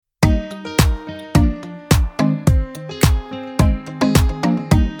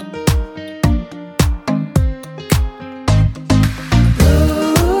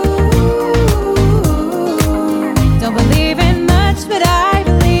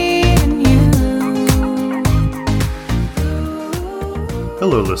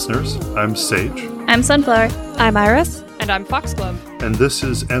Hello, listeners. I'm Sage. I'm Sunflower. I'm Iris. And I'm Foxglove. And this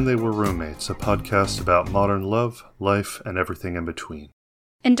is And They Were Roommates, a podcast about modern love, life, and everything in between.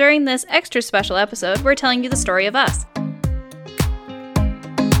 And during this extra special episode, we're telling you the story of us.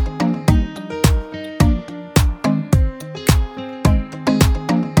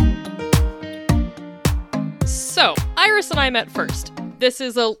 So, Iris and I met first. This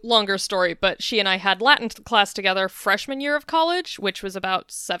is a longer story, but she and I had Latin class together freshman year of college, which was about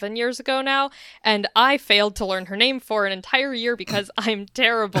 7 years ago now, and I failed to learn her name for an entire year because I'm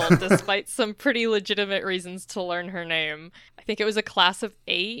terrible, despite some pretty legitimate reasons to learn her name. I think it was a class of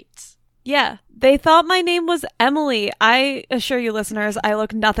 8. Yeah, they thought my name was Emily. I assure you, listeners, I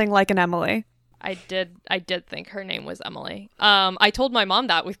look nothing like an Emily. I did think her name was Emily. I told my mom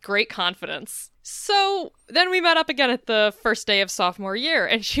that with great confidence. So then we met up again at the first day of sophomore year,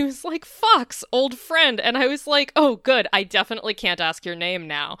 and she was like, Fox, old friend. And I was like, oh, good. I definitely can't ask your name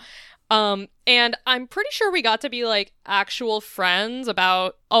now. And I'm pretty sure we got to be like actual friends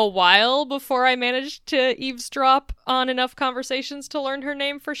about a while before I managed to eavesdrop on enough conversations to learn her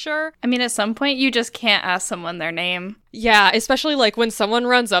name for sure. I mean, at some point, you just can't ask someone their name. Yeah, especially like when someone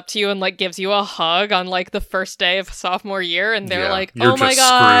runs up to you and like gives you a hug on like the first day of sophomore year and they're like, oh my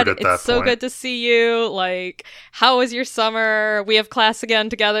God, it's so good to see you. Like, how was your summer? We have class again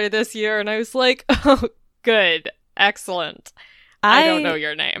together this year. And I was like, oh, good. Excellent. I don't know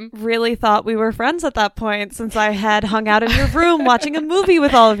your name. Really thought we were friends at that point, since I had hung out in your room watching a movie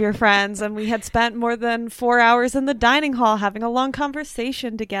with all of your friends, and we had spent more than 4 hours in the dining hall having a long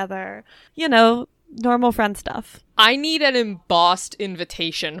conversation together. You know, normal friend stuff. I need an embossed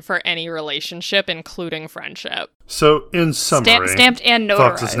invitation for any relationship, including friendship. So, in summary, stamped and notarized.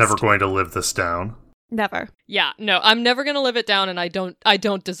 Fox is never going to live this down. Never. Yeah, no, I'm never going to live it down, and I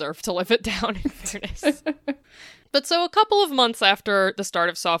don't deserve to live it down, in fairness. But so a couple of months after the start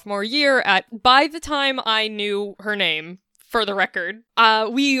of sophomore year, by the time I knew her name, for the record,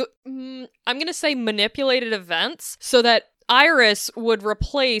 I'm going to say manipulated events so that Iris would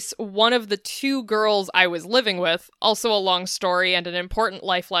replace one of the 2 girls I was living with. Also a long story and an important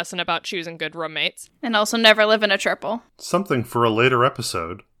life lesson about choosing good roommates. And also never live in a triple. Something for a later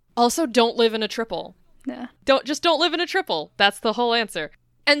episode. Also, don't live in a triple. Yeah. Don't live in a triple. That's the whole answer.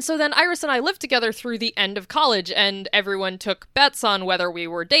 And so then Iris and I lived together through the end of college, and everyone took bets on whether we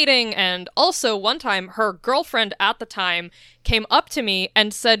were dating, and also one time her girlfriend at the time came up to me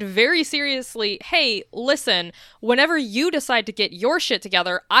and said very seriously, hey, listen, whenever you decide to get your shit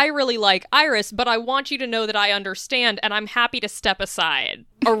together, I really like Iris, but I want you to know that I understand, and I'm happy to step aside.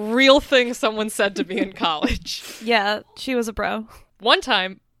 A real thing someone said to me in college. Yeah, she was a bro. One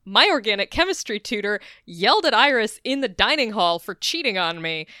time, my organic chemistry tutor yelled at Iris in the dining hall for cheating on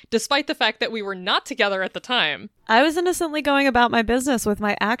me, despite the fact that we were not together at the time. I was innocently going about my business with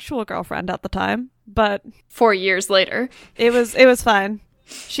my actual girlfriend at the time, but 4 years later, it was fine.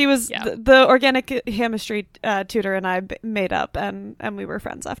 She was the organic chemistry tutor, and I made up, and we were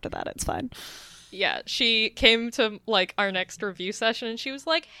friends after that. It's fine. Yeah, she came to like our next review session, and she was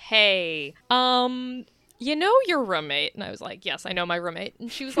like, "Hey, you know your roommate?" And I was like, yes, I know my roommate.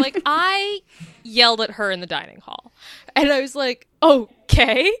 And she was like, I yelled at her in the dining hall. And I was like,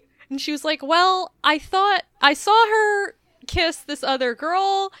 okay. And she was like, well, I thought I saw her kiss this other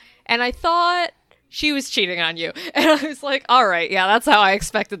girl, and I thought she was cheating on you. And I was like, all right, yeah, that's how I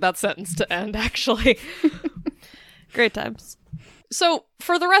expected that sentence to end, actually. Great times. So,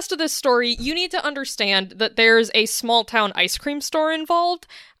 for the rest of this story, you need to understand that there's a small town ice cream store involved.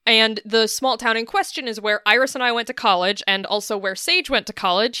 And the small town in question is where Iris and I went to college, and also where Sage went to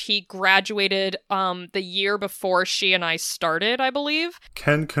college. He graduated the year before she and I started, I believe.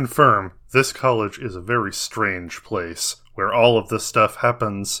 Can confirm, this college is a very strange place, where all of this stuff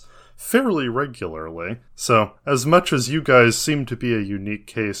happens fairly regularly. So, as much as you guys seem to be a unique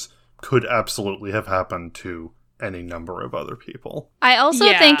case, could absolutely have happened to any number of other people. I also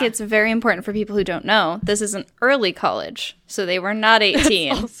think it's very important for people who don't know, this is an early college, so they were not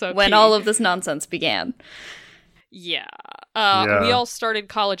 18 when all of this nonsense began. Yeah. We all started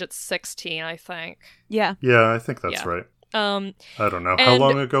college at 16, I think. Yeah. Yeah, I think that's right. I don't know. How and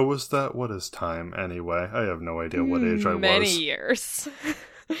long ago was that? What is time, anyway? I have no idea what age I was. Many years.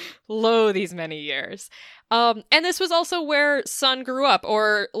 These many years. And this was also where Sun grew up,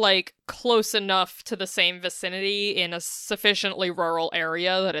 or, like, close enough to the same vicinity in a sufficiently rural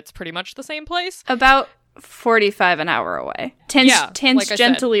area that it's pretty much the same place. About 45 an hour away.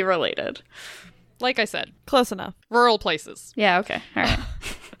 Tangentially related. Like I said. Close enough. Rural places. Yeah, okay. All right.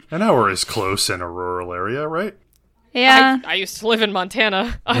 An hour is close in a rural area, right? Yeah. I used to live in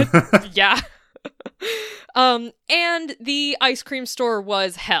Montana. Yeah. And the ice cream store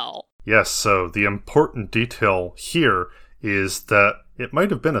was hell. Yes, so the important detail here is that it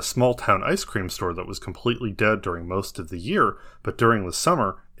might have been a small-town ice cream store that was completely dead during most of the year, but during the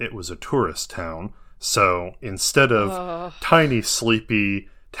summer, it was a tourist town. So instead of tiny, sleepy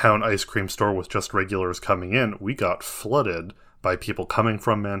town ice cream store with just regulars coming in, we got flooded by people coming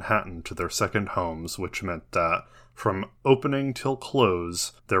from Manhattan to their second homes, which meant that from opening till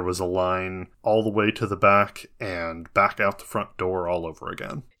close, there was a line all the way to the back and back out the front door all over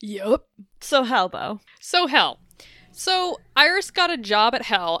again. Yup. So hell, though. So Iris got a job at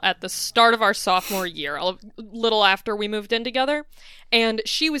Hell at the start of our sophomore year, a little after we moved in together, and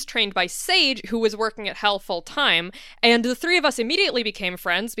she was trained by Sage, who was working at Hell full-time, and the three of us immediately became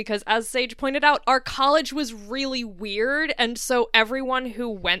friends because, as Sage pointed out, our college was really weird, and so everyone who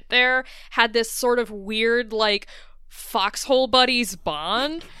went there had this sort of weird, like, foxhole buddies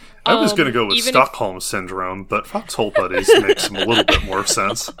bond. I was going to go with Stockholm Syndrome, but foxhole buddies makes a little bit more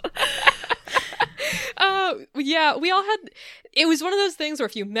sense. Yeah, we all had, it was one of those things where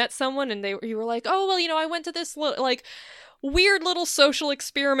if you met someone and you were like, oh, well, I went to this, weird little social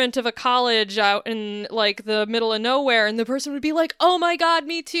experiment of a college out in, the middle of nowhere, and the person would be like, oh my god,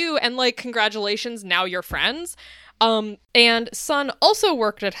 me too, and, congratulations, now you're friends. And Sun also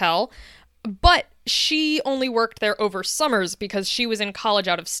worked at Hell, but she only worked there over summers because she was in college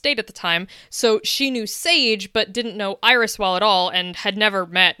out of state at the time, so she knew Sage, but didn't know Iris well at all, and had never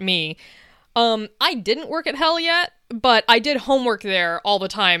met me. I didn't work at Hell yet, but I did homework there all the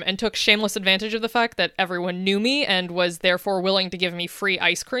time and took shameless advantage of the fact that everyone knew me and was therefore willing to give me free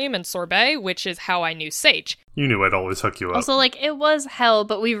ice cream and sorbet, which is how I knew Sage. You knew I'd always hook you up. Also, it was Hell,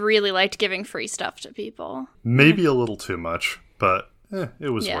 but we really liked giving free stuff to people. Maybe a little too much, but it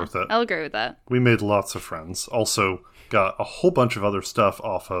was worth it. I'll agree with that. We made lots of friends. Also got a whole bunch of other stuff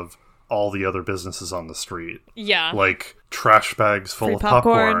off of all the other businesses on the street. Yeah. Like trash bags full Free of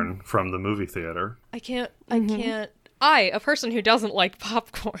popcorn. popcorn from the movie theater. I, a person who doesn't like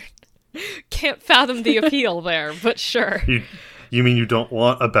popcorn, can't fathom the appeal there, but sure. You mean you don't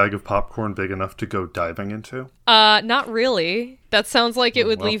want a bag of popcorn big enough to go diving into? Not really. That sounds like it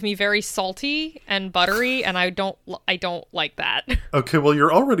would leave me very salty and buttery, and I don't like that. Okay, well,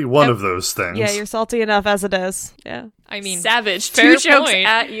 you're already one of those things. Yeah, you're salty enough as it is. Yeah. I mean, savage. fair Two jokes point.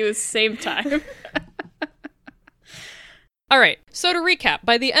 at you same time. All right, so to recap,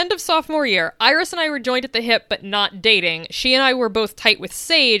 by the end of sophomore year, Iris and I were joined at the hip but not dating. She and I were both tight with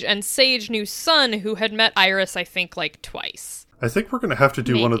Sage, and Sage knew Sun, who had met Iris, I think, twice. I think we're going to have to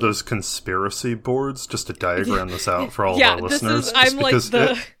do Maybe. one of those conspiracy boards just to diagram this out for all Yeah, of our this listeners. is, I'm like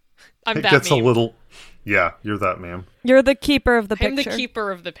the... I'm it that gets meme. a little... Yeah, you're that meme. You're the keeper of the I'm picture. the keeper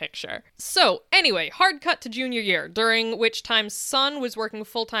of the picture. So, anyway, hard cut to junior year, during which time Sun was working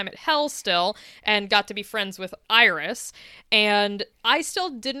full-time at Hell still, and got to be friends with Iris, and I still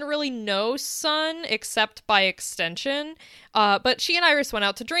didn't really know Sun, except by extension, but she and Iris went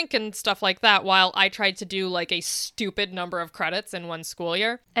out to drink and stuff like that, while I tried to do, a stupid number of credits in one school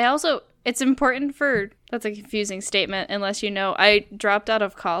year. It's important that's a confusing statement unless you know I dropped out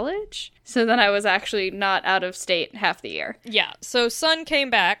of college. So then I was actually not out of state half the year. Yeah, so Sun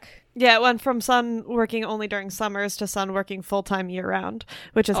came back. Yeah, it went from Sun working only during summers to Sun working full-time year-round,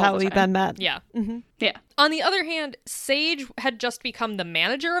 which is All how the we time. then met. Yeah. Yeah. On the other hand, Sage had just become the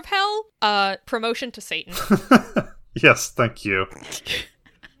manager of Hell, promotion to Satan. Yes, thank you.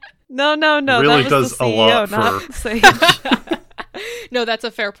 No. Really that was does the a CEO, lot not for- Sage. No, that's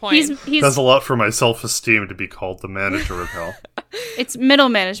a fair point. He's Does a lot for my self-esteem to be called the manager of Hell. it's middle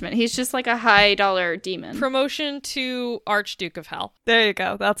management. He's just like a high dollar demon. Promotion to Archduke of Hell. There you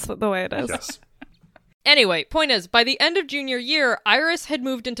go. That's the way it is. Yes. Anyway, point is, by the end of junior year, Iris had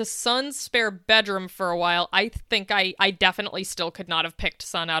moved into Sun's spare bedroom for a while. I think I definitely still could not have picked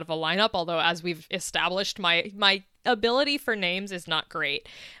Sun out of a lineup, although as we've established, my ability for names is not great.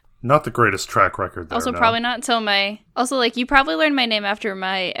 Not the greatest track record there, Also, no. probably not until you probably learned my name after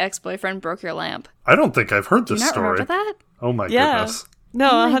my ex-boyfriend broke your lamp. I don't think I've heard Do you this not story. remember that? Oh my Yeah. goodness. No,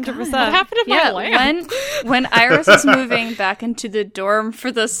 Oh my 100%. God. What happened to my Yeah, lamp? when Iris was moving back into the dorm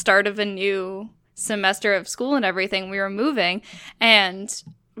for the start of a new semester of school and everything, we were moving, and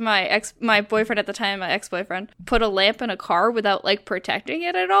my boyfriend at the time, my ex-boyfriend, put a lamp in a car without protecting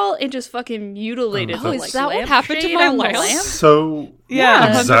it at all. It just fucking mutilated Oh, the is that what lamp happened to shade my on the lamp? So,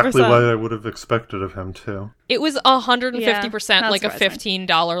 Yeah, exactly 100%. what I would have expected of him, too. It was 150% Yeah, like a that's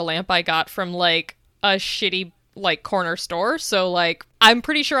 $15 lamp I got from a shitty corner store. So I'm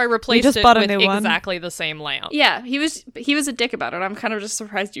pretty sure I replaced just it bought a with new one. exactly the same lamp. Yeah, he was a dick about it. I'm kind of just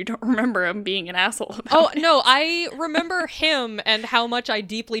surprised you don't remember him being an asshole about Oh, it. no, I remember him and how much I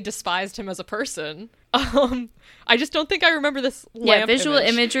deeply despised him as a person. I just don't think I remember this lamp Visual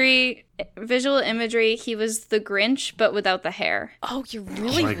image. imagery, he was the Grinch, but without the hair. Oh, you're Oh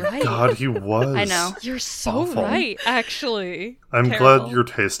really my right. god, he was. I know. You're so Awful. right, actually. I'm Terrible. glad your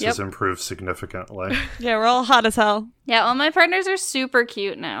taste has Yep. improved significantly. Yeah, we're all hot as hell. Yeah, all my partners are super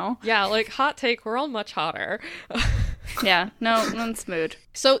cute now. Yeah, like, hot take, we're all much hotter. Yeah, no, that's mood.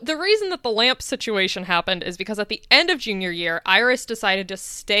 So the reason that the lamp situation happened is because at the end of junior year, Iris decided to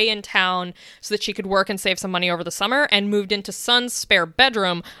stay in town so that she could work and save some money over the summer and moved into Sun's spare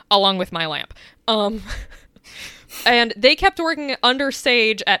bedroom along with my lamp. And they kept working under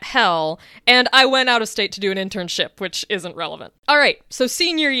stage at Hell, and I went out of state to do an internship, which isn't relevant. All right, so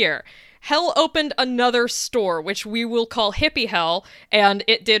senior year. Hell opened another store, which we will call Hippie Hell, and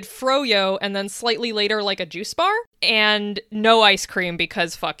it did froyo, and then slightly later, like a juice bar, and no ice cream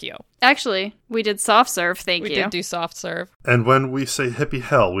because fuck you. Actually, we did soft serve, thank We you. did do soft serve. And when we say hippie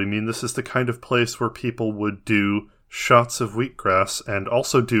hell, we mean this is the kind of place where people would do shots of wheatgrass and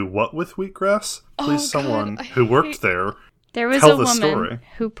also do what with wheatgrass? Please, God, someone I who worked hate- there. There was Tell a the woman story.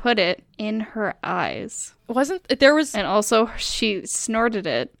 who put it in her eyes. There was And also, she snorted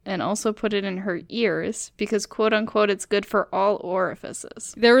it and also put it in her ears because, quote unquote, it's good for all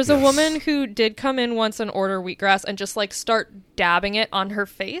orifices. a Yes. woman who did come in once and order wheatgrass and just like start dabbing it on her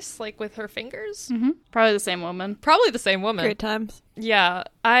face, like with her fingers. Probably the same woman. Probably the same woman. Great times. Yeah,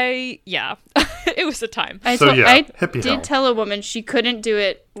 it was a time. I hippie did hell. tell a woman she couldn't do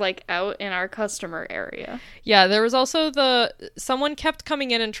it like out in our customer area. Yeah, there was also someone kept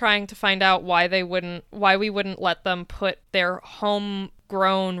coming in and trying to find out why we wouldn't let them put their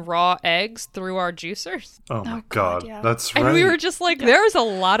homegrown raw eggs through our juicers. Oh my God, god, yeah. that's And right. we were just like, there's a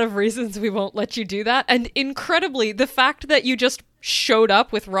lot of reasons we won't let you do that. And incredibly, the fact that you just showed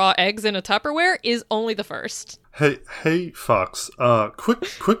up with raw eggs in a Tupperware is only the first. Hey, Fox.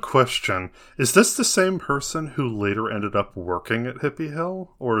 Quick question: is this the same person who later ended up working at Hippie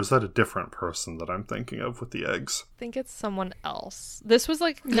Hill, or is that a different person that I'm thinking of with the eggs? I think it's someone else. This was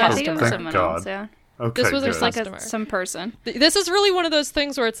like Yeah, I think it was Thank someone God. else, yeah. Okay, This was good. just Like Customer. some person. This is really one of those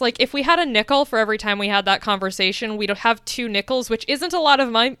things where it's like, if we had a nickel for every time we had that conversation, we'd have 2 nickels, which isn't a lot of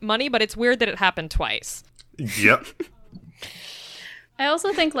money, but it's weird that it happened twice. Yep. I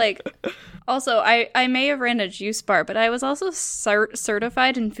also think, like, I may have ran a juice bar, but I was also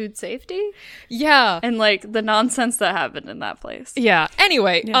certified in food safety Yeah. and, like, the nonsense that happened in that place. Yeah.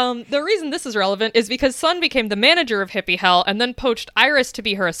 Anyway, the reason this is relevant is because Sun became the manager of Hippie Hell and then poached Iris to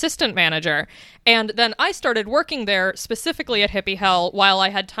be her assistant manager. And then I started working there specifically at Hippie Hell while I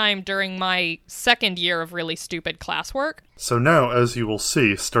had time during my second year of really stupid classwork. So now, as you will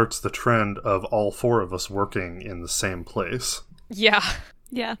see, starts the trend of all 4 of us working in the same place. Yeah.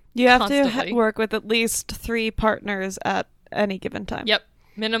 Yeah. You have Constantly. to work with at least 3 partners at any given time. Yep.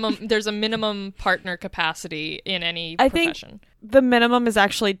 There's a minimum partner capacity in any I think profession. the minimum is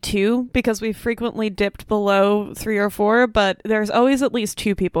actually 2 because we frequently dipped below 3 or 4, but there's always at least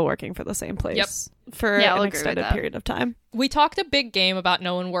 2 people working for the same place for Yeah, I'll an agree with extended that. period of time. We talked a big game about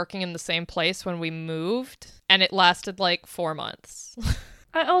no one working in the same place when we moved, and it lasted like 4 months.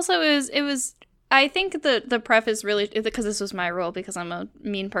 I also it was I think the preface really, because this was my role because I'm a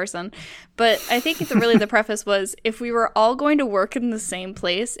mean person, but I think the preface was if we were all going to work in the same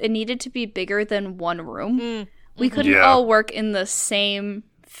place, it needed to be bigger than one room. We couldn't Yeah. all work in the same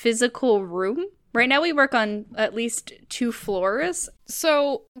physical room. Right now we work on at least 2 floors.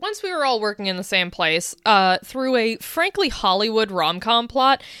 So, once we were all working in the same place, through a frankly Hollywood rom-com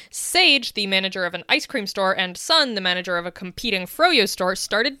plot, Sage, the manager of an ice cream store, and Sun, the manager of a competing froyo store,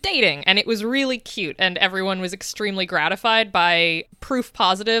 started dating, and it was really cute, and everyone was extremely gratified by proof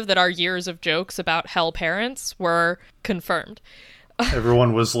positive that our years of jokes about hell parents were confirmed.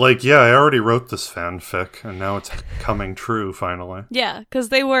 Everyone was like, yeah, I already wrote this fanfic, and now it's coming true, finally. Yeah, because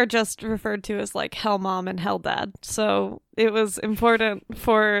they were just referred to as like Hell Mom and Hell Dad, so it was important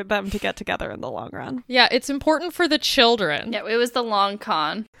for them to get together in the long run. Yeah, it's important for the children. Yeah, it was the long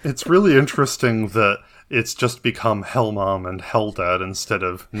con. It's really interesting that it's just become Hell Mom and Hell Dad instead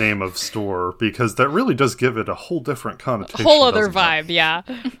of name of store, because that really does give it a whole different connotation. Whole other doesn't it? vibe, yeah.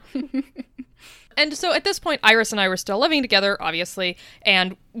 And so at this point, Iris and I were still living together, obviously,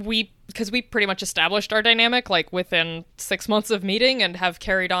 and because we pretty much established our dynamic, like, within 6 months of meeting and have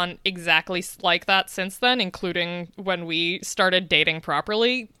carried on exactly like that since then, including when we started dating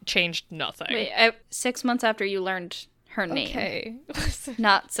properly, changed nothing. Wait, 6 months after you learned her name. Okay.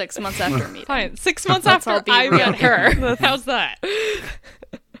 Not 6 months after meeting. Fine. 6 months Let's all after be I real met her. How's that?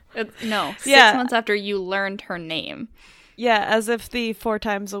 No, 6 Yeah. months after you learned her name. Yeah, as if the 4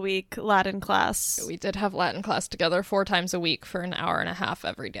 times a week Latin class. We did have Latin class together 4 times a week for an hour and a half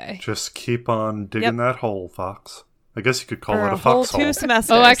every day. Just keep on digging that hole, Fox. I guess you could call For it a a whole foxhole. 2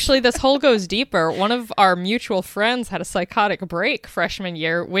 semesters. Oh, actually, this hole goes deeper. One of our mutual friends had a psychotic break freshman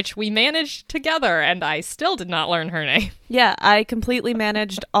year, which we managed together, and I still did not learn her name. Yeah, I completely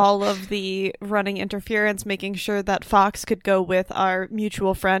managed all of the running interference, making sure that Fox could go with our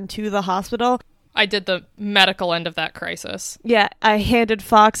mutual friend to the hospital. I did the medical end of that crisis. Yeah, I handed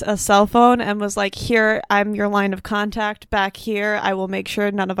Fox a cell phone and was like, here, I'm your line of contact. Back here, I will make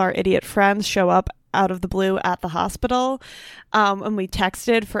sure none of our idiot friends show up out of the blue at the hospital. And we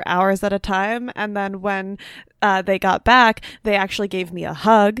texted for hours at a time. And then when they got back, they actually gave me a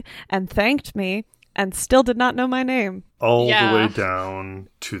hug and thanked me and still did not know my name. All Yeah. the way down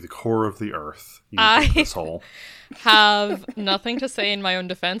to the core of the earth. You I- dig this hole. Have nothing to say in my own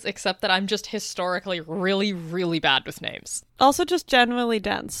defense, except that I'm just historically really, really bad with names. Also just genuinely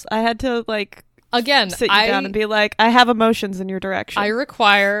dense. I had to like Again, sit you down and be like, I have emotions in your direction. I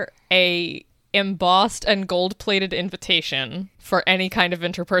require a embossed and gold-plated invitation for any kind of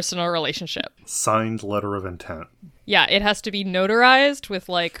interpersonal relationship. Signed letter of intent. Yeah, it has to be notarized with,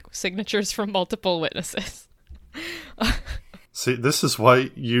 like, signatures from multiple witnesses. See, this is why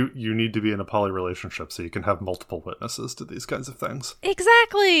you need to be in a poly relationship, so you can have multiple witnesses to these kinds of things.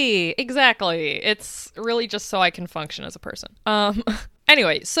 Exactly. It's really just so I can function as a person.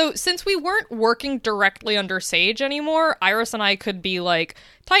 Anyway, so since we weren't working directly under Sage anymore, Iris and I could be, like,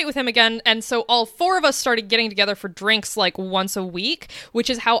 tight with him again, and so all 4 of us started getting together for drinks, like, once a week, which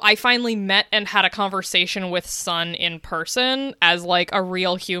is how I finally met and had a conversation with Sun in person as, like, a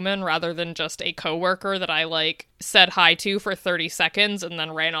real human rather than just a coworker that I, like, said hi to for 30 seconds and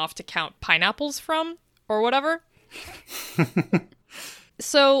then ran off to count pineapples from, or whatever.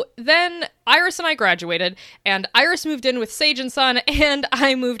 So then Iris and I graduated, and Iris moved in with Sage and Sun, and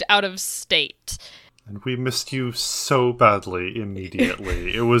I moved out of state. And we missed you so badly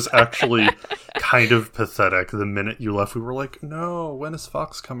immediately. It was actually kind of pathetic. The minute you left, we were like, no, when is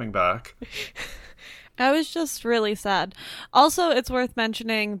Fox coming back? I was just really sad. Also, it's worth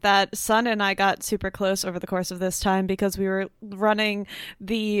mentioning that Sun and I got super close over the course of this time because we were running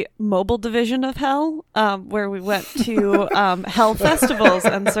the mobile division of Hell, where we went to Hell festivals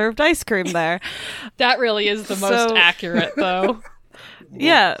and served ice cream there. That really is the most So- accurate, though.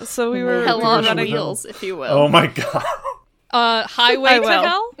 Yeah, so we were, Hell we were on running. wheels, if you will. Oh my god. Highway I to will.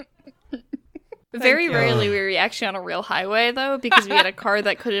 Hell? Very you. rarely were we actually on a real highway, though, because we had a car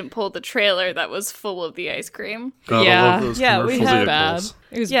that couldn't pull the trailer that was full of the ice cream. God, Yeah. I love those Yeah, we commercial had- vehicles.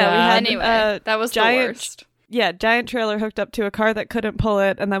 It was Yeah, we bad. had Anyway, that was giant, the worst. Yeah, giant trailer hooked up to a car that couldn't pull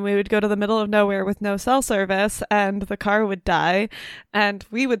it, and then we would go to the middle of nowhere with no cell service, and the car would die, and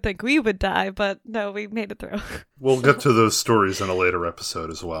we would think we would die, but no, we made it through. We'll get to those stories in a later episode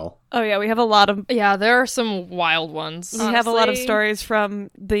as well. Oh yeah, we have a lot of Yeah, there are some wild ones. we have a lot of Honestly- stories from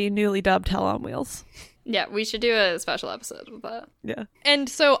the newly dubbed Hell on Wheels. Yeah, we should do a special episode with that. Yeah. And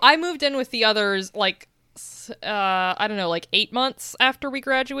so I moved in with the others, like, I don't know, like 8 months after we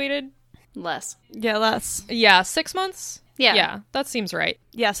graduated. Less. Yeah, less. Yeah, 6 months? Yeah. Yeah, that seems right.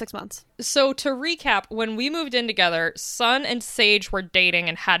 Yeah, 6 months. So to recap, when we moved in together, Sun and Sage were dating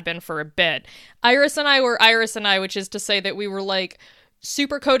and had been for a bit. Iris and I were Iris and I, which is to say that we were like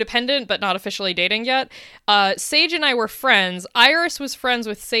super codependent but not officially dating yet. Sage and I were friends. Iris was friends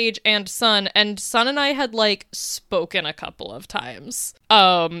with Sage and Sun and I had like spoken a couple of times.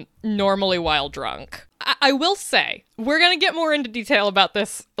 Normally while drunk. I will say, we're going to get more into detail about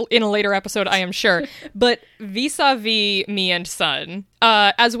this in a later episode, I am sure, but vis-a-vis me and Sun,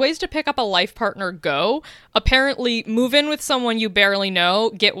 as ways to pick up a life partner go, apparently move in with someone you barely know,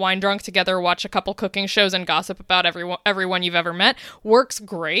 get wine drunk together, watch a couple cooking shows, and gossip about everyone you've ever met, works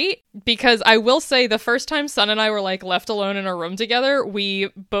great, because I will say the first time Sun and I were like left alone in a room together, we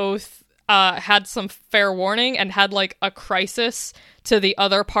both had some fair warning and had like a crisis to the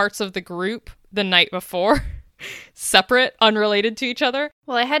other parts of the group the night before. Separate, unrelated to each other.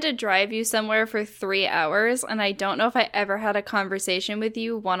 Well, I had to drive you somewhere for 3 hours, and I don't know if I ever had a conversation with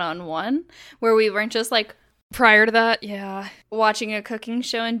you one-on-one where we weren't just like Prior to that, yeah. watching a cooking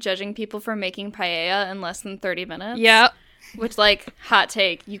show and judging people for making paella in less than 30 minutes. Yeah. Which, like, hot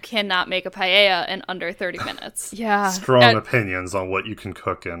take, you cannot make a paella in under 30 minutes. Yeah. Strong opinions on what you can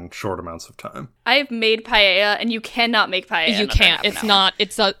cook in short amounts of time. I've made paella, and you cannot make paella. in You under can't. half an It's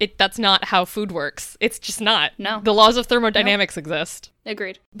hour. not. That's not how food works. It's just not. No. The laws of thermodynamics exist.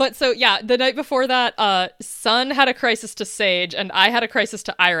 Agreed. But so, yeah, the night before that, Sun had a crisis to Sage, and I had a crisis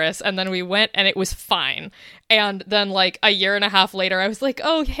to Iris, and then we went, and it was fine. And then, like, a year and a half later, I was like,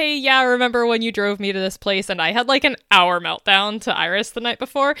 oh, hey, yeah, remember when you drove me to this place? And I had, like, an hour meltdown to Iris the night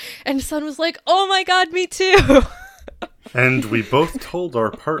before, and Sun was like, oh my god, me too! And we both told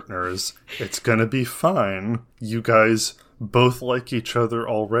our partners, it's gonna be fine. You guys both like each other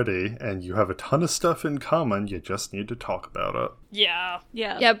already, and you have a ton of stuff in common. You just need to talk about it. Yeah.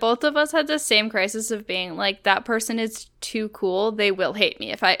 Yeah, both of us had the same crisis of being like, that person is too cool. They will hate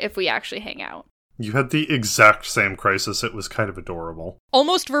me if we actually hang out. You had the exact same crisis. It was kind of adorable.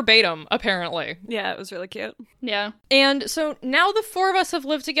 Almost verbatim, apparently. Yeah, it was really cute. Yeah. And so now the four of us have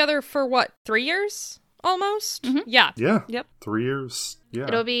lived together for, what, 3 years? Almost? Mhm. Yeah. Yeah. Yep. 3 years. Yeah.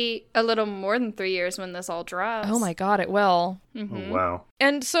 It'll be a little more than 3 years when this all drops. Oh my god, it will. Mhm. Oh, wow.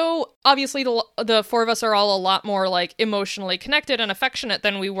 And so, obviously, the four of us are all a lot more, like, emotionally connected and affectionate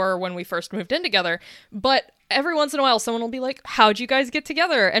than we were when we first moved in together. But every once in a while, someone will be like, how'd you guys get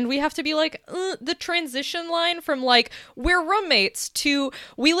together? And we have to be like, the transition line from, like, we're roommates to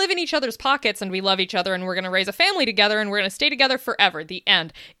we live in each other's pockets and we love each other and we're going to raise a family together and we're going to stay together forever, the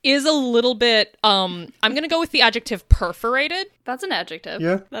end, is a little bit, I'm going to go with the adjective perforated. That's an adjective.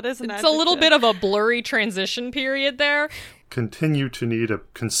 Yeah. That is an It's a little bit of a blurry transition period there. Continue to need a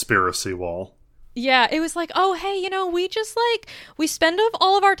conspiracy wall. Yeah, it was like, oh, hey, we just, like, we spend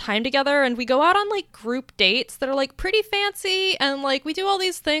all of our time together and we go out on, like, group dates that are, like, pretty fancy and, like, we do all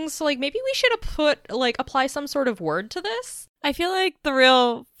these things, so, like, maybe we should apply some sort of word to this. I feel like the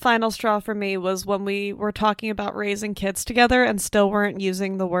real final straw for me was when we were talking about raising kids together and still weren't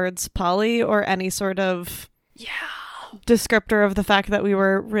using the words poly or any sort of descriptor of the fact that we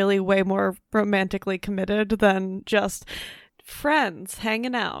were really way more romantically committed than just friends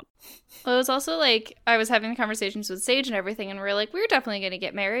hanging out. Well, it was also like, I was having conversations with Sage and everything, and we were like, we're definitely going to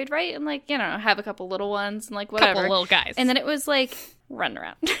get married, right? And, like, have a couple little ones and, like, whatever. Couple little guys. And then it was like, run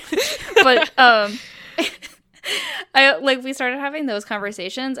around. But, we started having those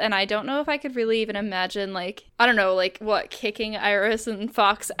conversations, and I don't know if I could really even imagine, like, I don't know, like, kicking Iris and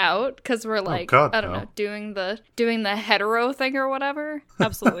Fox out, because we're, like, God, I don't know, doing the hetero thing or whatever.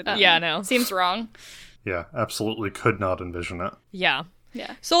 Absolutely not. Yeah, no. Seems wrong. Yeah, absolutely could not envision it. Yeah.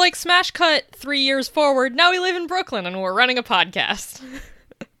 Yeah. So, like, smash cut 3 years forward, now we live in Brooklyn and we're running a podcast.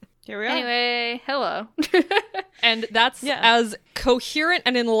 Here we are. Anyway, hello. And that's as coherent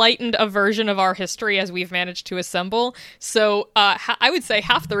and enlightened a version of our history as we've managed to assemble. So I would say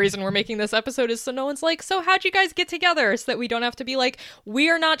half the reason we're making this episode is so no one's like, so how'd you guys get together? So that we don't have to be like,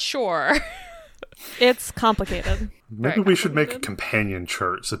 we're not sure. It's complicated. Maybe we should make a companion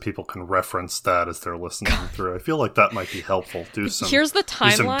chart so people can reference that as they're listening through. I feel like that might be helpful. Here's the do some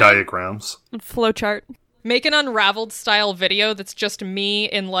timeline. diagrams. Flowchart. Make an Unraveled style video that's just me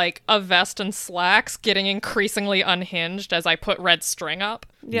in, like, a vest and slacks getting increasingly unhinged as I put red string up.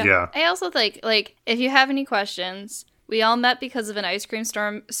 Yeah. I also think, like, if you have any questions, we all met because of an ice cream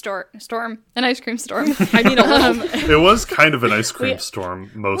storm. An ice cream storm. I mean, a little. It was kind of an ice cream storm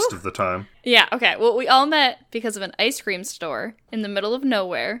most of the time. Yeah, okay. Well, we all met because of an ice cream store in the middle of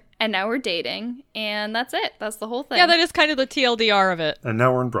nowhere, and now we're dating, and that's it. That's the whole thing. Yeah, that is kind of the TLDR of it. And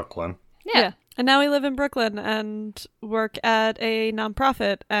now we're in Brooklyn. Yeah. And now we live in Brooklyn and work at a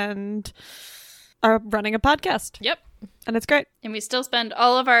nonprofit and are running a podcast. Yep. And it's great. And we still spend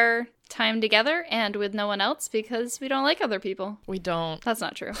all of our time together and with no one else because we don't like other people. We don't. That's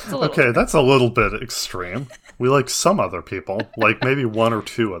not true. It's a little Okay, that's a little bit extreme. We like some other people, like maybe one or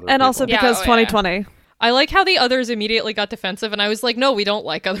two other people. And also Yeah, because oh, yeah. 2020. I like how the others immediately got defensive, and I was like, no, we don't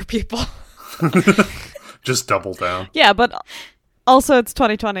like other people. Just double down. Yeah, but also it's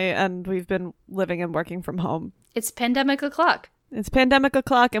 2020 and we've been living and working from home. It's pandemic o'clock. It's pandemic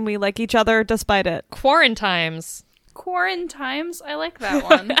o'clock and we like each other despite it. Quarantimes. Quarantimes? I like that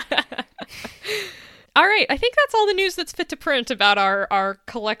one. All right, I think that's all the news that's fit to print about our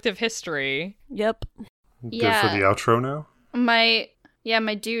collective history. Yep. Good for the outro now? My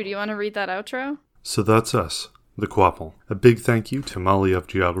dude, you want to read that outro? So that's us, the Quapple. A big thank you to Molly of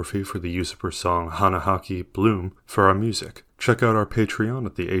Geography for the use of her song Hanahaki Bloom for our music. Check out our Patreon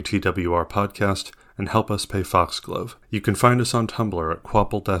at the ATWR Podcast and help us pay Foxglove. You can find us on Tumblr at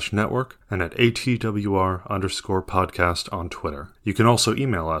Quapple-Network and at ATWR_podcast on Twitter. You can also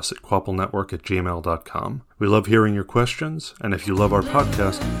email us at quapplenetwork@gmail.com. We love hearing your questions, and if you love our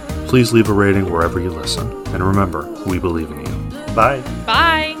podcast, please leave a rating wherever you listen. And remember, we believe in you. Bye.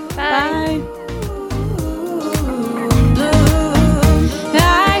 Bye!